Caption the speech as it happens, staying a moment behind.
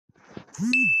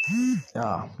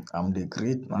Yeah, I'm the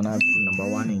great Nana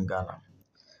number one in Ghana.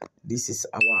 This is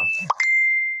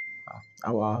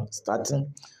our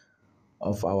starting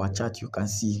of our chat. You can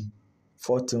see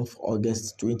 14th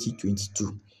August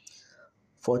 2022.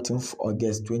 14th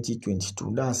August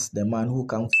 2022. That's the man who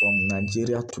came from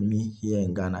Nigeria to me here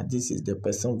in Ghana. This is the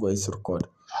person voice record.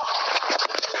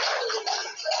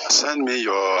 Send me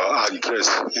your address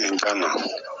in Ghana.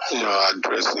 Your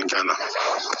address in Ghana.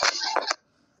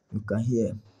 You can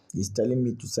hear. He's telling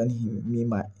me to send me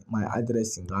my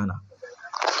address in Ghana.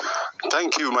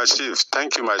 Thank you, my chief.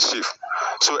 Thank you, my chief.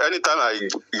 So anytime I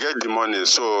get the money,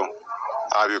 so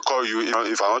I will call you.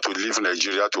 If I want to leave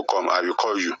Nigeria to come, I will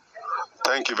call you.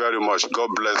 Thank you very much. God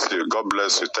bless you. God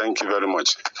bless you. Thank you very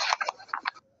much.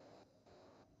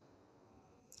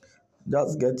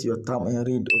 Just get your time and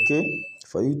read, okay?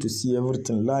 For you to see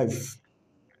everything live.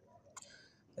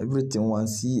 Everything one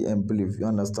see and believe. You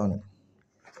understand?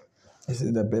 This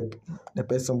is the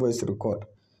person voice record.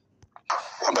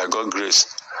 And by God's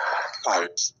grace,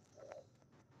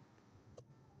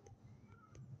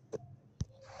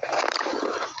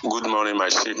 Good morning, my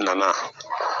chief Nana.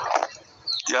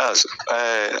 Yes,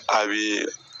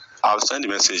 I'll send a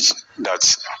message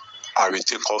that I will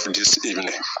take off this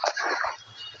evening.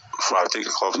 I'll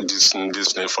take off this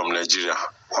evening from Nigeria.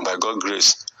 And by God's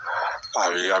grace,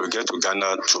 I will get to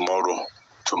Ghana tomorrow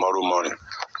morning.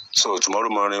 So tomorrow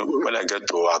morning, when I get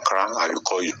to Accra, I will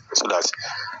call you so that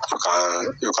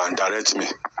you can direct me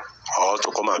or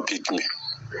to come and pick me.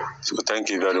 So thank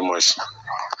you very much.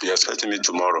 Be expecting me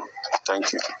tomorrow.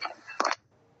 Thank you.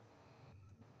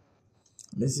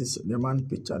 This is the man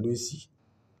picture. Do you see?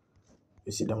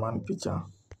 You see the man picture?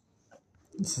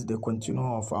 This is the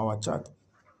continuum of our chat.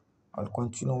 I'll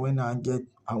continue when I'll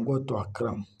go to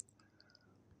Accra.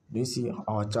 Do you see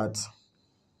our chat?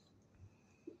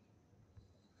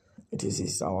 This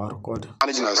is our record.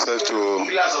 Managing ourselves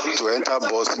to enter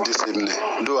bus this evening.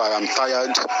 Though I am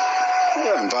tired,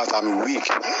 in fact I'm weak.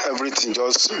 Everything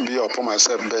just be upon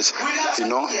myself, but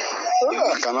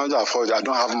I cannot afford. I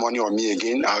don't have money on me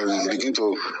again. I will begin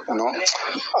to,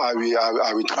 I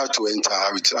will try to enter.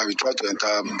 I will try to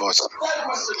enter bus.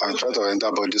 I will try to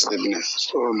enter bus this evening.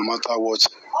 So no matter what,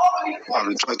 I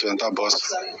will try to enter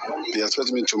bus. Be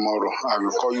expecting me tomorrow. I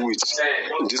will call you with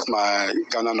this my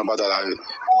Ghana number that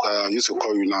I used to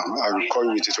call you now. I will call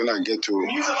you with it when I get to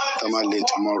Tamale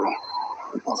tomorrow.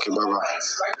 Okay, bye-bye.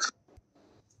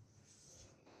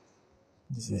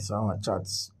 This is our chat.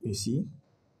 You see?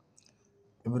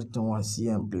 Everything one see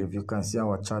and believe. You can see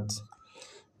our chat.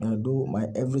 And I do my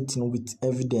everything with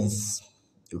evidence.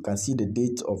 You can see the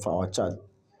date of our chat.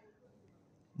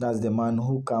 That's the man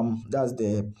who come. That's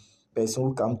the person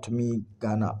who come to me,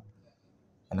 Ghana.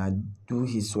 And I do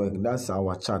his work. That's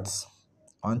our chat.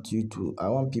 I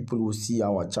want people who see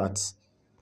our chats.